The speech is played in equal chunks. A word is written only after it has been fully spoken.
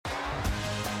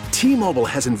T-Mobile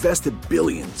has invested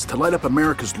billions to light up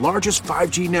America's largest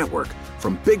 5G network,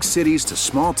 from big cities to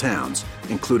small towns,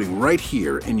 including right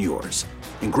here in yours.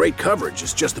 And great coverage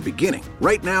is just the beginning.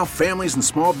 Right now, families and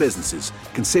small businesses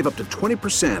can save up to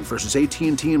 20% versus AT&T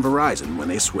and Verizon when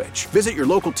they switch. Visit your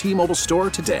local T-Mobile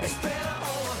store today.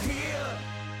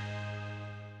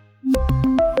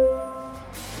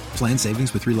 Plan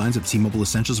savings with 3 lines of T-Mobile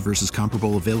Essentials versus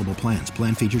comparable available plans.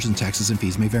 Plan features and taxes and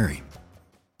fees may vary.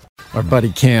 Our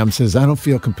buddy Cam says, I don't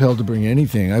feel compelled to bring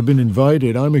anything. I've been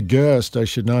invited. I'm a guest. I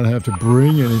should not have to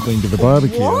bring anything to the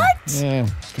barbecue. What? Yeah,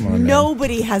 come on,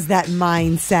 Nobody has that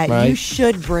mindset. Right? You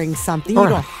should bring something. You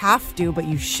don't have to, but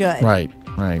you should. Right.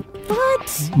 What?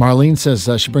 Marlene says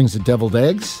she brings the deviled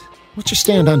eggs. What's your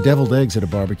stand on deviled eggs at a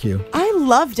barbecue? I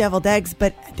love deviled eggs,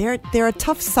 but they're a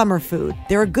tough summer food.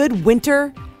 They're a good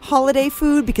winter holiday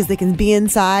food because they can be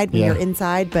inside when you're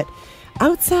inside, but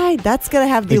outside, that's going to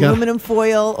have the aluminum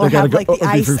foil or have the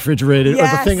ice. Be refrigerated, or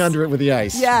the thing under it with the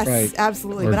ice. Yes, right.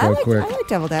 absolutely. Or but I like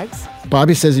deviled eggs.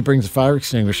 Bobby says he brings a fire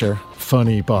extinguisher.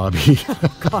 Funny, Bobby.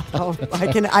 God,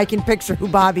 I can picture who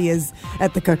Bobby is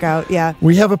at the cookout. Yeah.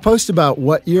 We have a post about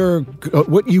what you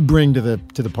bring to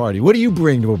the party. What do you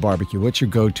bring to a barbecue? What's your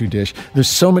go-to dish? There's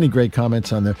so many great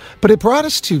comments on there, but it brought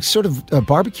us to sort of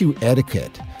barbecue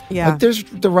etiquette. Yeah. Like there's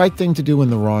the right thing to do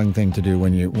and the wrong thing to do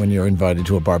when you're invited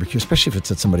to a barbecue, especially if it's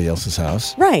at somebody else's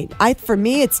house. Right. For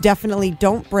me, it's definitely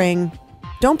don't bring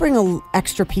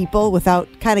extra people without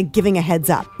kind of giving a heads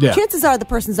up. Yeah. Chances are the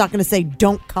person's not going to say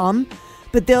don't come,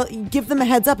 but they'll give them a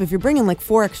heads up. If you're bringing like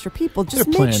 4 extra people, just They're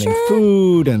make planning sure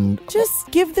food and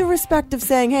just give the respect of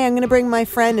saying, hey, I'm going to bring my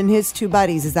friend and his 2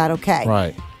 buddies. Is that okay?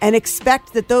 Right. And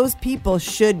expect that those people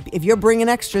should, if you're bringing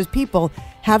extras people,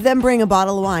 have them bring a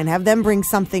bottle of wine. Have them bring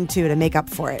something too to make up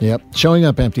for it. Yep. Showing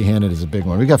up empty-handed is a big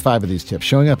one. We got 5 of these tips.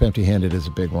 Showing up empty-handed is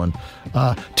a big one.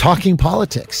 Talking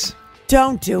politics.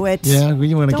 Don't do it. Yeah,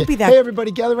 you want to be that. Hey,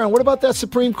 everybody, gather around. What about that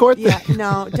Supreme Court thing? Yeah,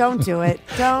 no, don't do it.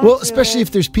 Don't. Well, especially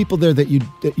if there's people there that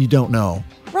you don't know.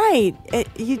 Right.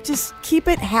 You just keep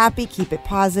it happy, keep it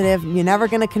positive. You're never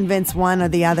going to convince one or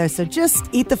the other. So just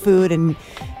eat the food and,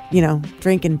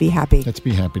 drink and be happy. Let's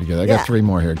be happy together. I got 3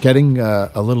 more here. Getting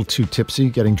a little too tipsy,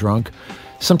 getting drunk.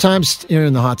 Sometimes you're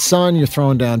in the hot sun, you're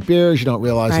throwing down beers, you don't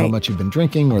realize how much you've been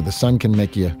drinking, or the sun can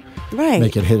make it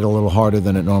hit a little harder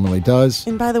than it normally does.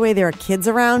 And by the way, there are kids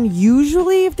around.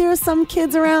 Usually, if there are some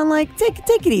kids around, like take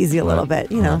it easy a little bit.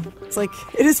 It's like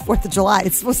it is 4th of July.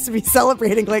 It's supposed to be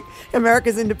celebrating like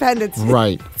America's independence.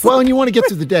 Right. Well, and you want to get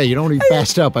through the day. You don't want to be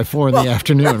passed out by 4 in the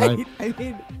afternoon, right? I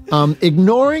mean,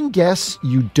 ignoring guests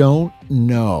you don't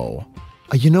know.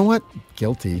 You know what?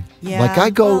 Guilty. Yeah. Like I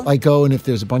go, and if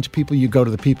there's a bunch of people, you go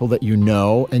to the people that you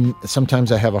know, and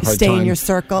sometimes I have a hard time. Stay in your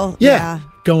circle. Yeah.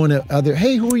 Going to other,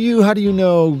 hey, who are you? How do you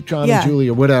know John and Julie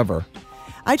or whatever?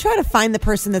 I try to find the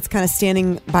person that's kind of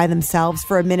standing by themselves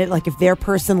for a minute. Like if their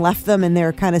person left them and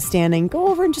they're kind of standing, go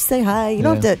over and just say hi. You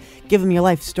don't have to give them your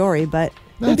life story, but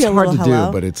maybe it's a hard little to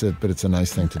hello. do, but it's a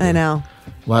nice thing to do. I know.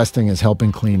 Last thing is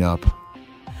helping clean up.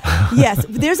 Yes,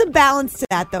 there's a balance to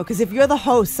that, though, because if you're the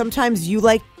host, sometimes you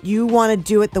want to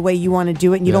do it the way you want to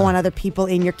do it, and you don't want other people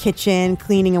in your kitchen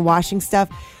cleaning and washing stuff.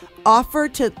 Offer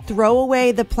to throw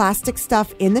away the plastic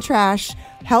stuff in the trash.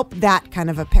 Help that kind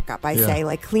of a pickup, I say.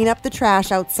 Like clean up the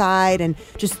trash outside and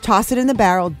just toss it in the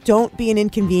barrel. Don't be an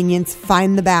inconvenience.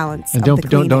 Find the balance. And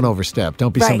don't overstep.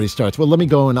 Don't be somebody starts, well, let me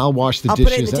go and I'll wash the dishes.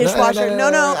 I'll put it in the dishwasher.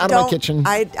 No, out of my kitchen.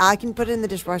 I can put it in the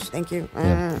dishwasher. Thank you.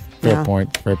 Fair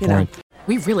point.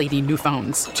 We really need new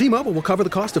phones. T-Mobile will cover the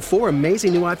cost of 4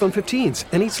 amazing new iPhone 15s,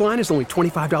 and each line is only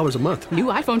 $25 a month. New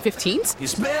iPhone 15s?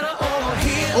 It's better over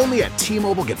here. Only at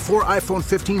T-Mobile, get 4 iPhone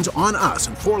 15s on us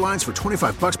and 4 lines for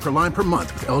 $25 per line per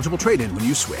month with eligible trade-in when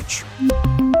you switch.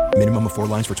 Minimum of 4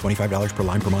 lines for $25 per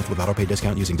line per month with autopay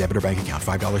discount using debit or bank account.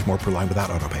 $5 more per line without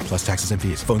autopay, plus taxes and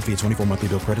fees. Phone fee at 24 monthly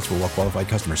bill credits for well-qualified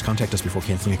customers. Contact us before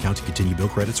canceling account to continue bill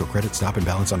credits or credit stop and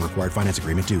balance on required finance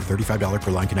agreement due. $35 per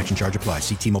line connection charge applies.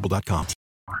 See T-Mobile.com.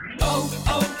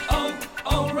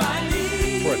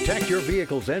 O'Reilly. Protect your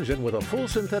vehicle's engine with a full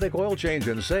synthetic oil change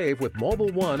and save with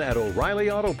Mobil 1 at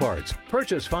O'Reilly Auto Parts.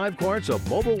 Purchase 5 quarts of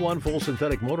Mobil 1 full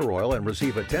synthetic motor oil and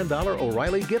receive a $10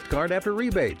 O'Reilly gift card after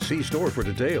rebate. See store for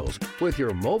details. With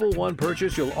your Mobil 1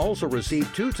 purchase, you'll also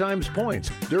receive 2 times points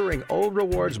during O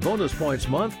Rewards Bonus Points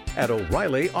Month at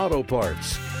O'Reilly Auto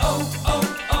Parts.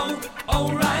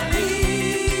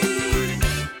 O'Reilly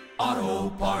Auto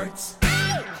Parts.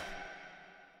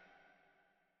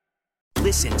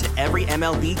 Listen to every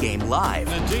MLB game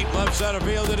live. In the deep left center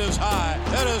field, it is high,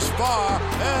 it is far,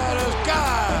 it is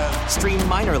gone. Stream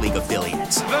minor league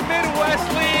affiliates. The Midwest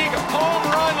League home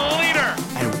run leader.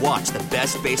 And Watch the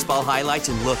best baseball highlights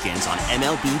and look-ins on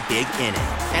MLB Big Inning.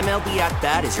 MLB At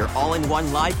Bat is your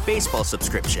all-in-one live baseball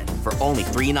subscription for only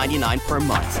 $3.99 per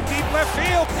month. Deep left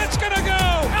field, it's gonna go!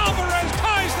 Alvarez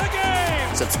ties the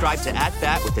game! Subscribe to At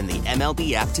Bat within the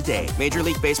MLB app today. Major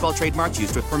League Baseball trademarks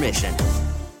used with permission.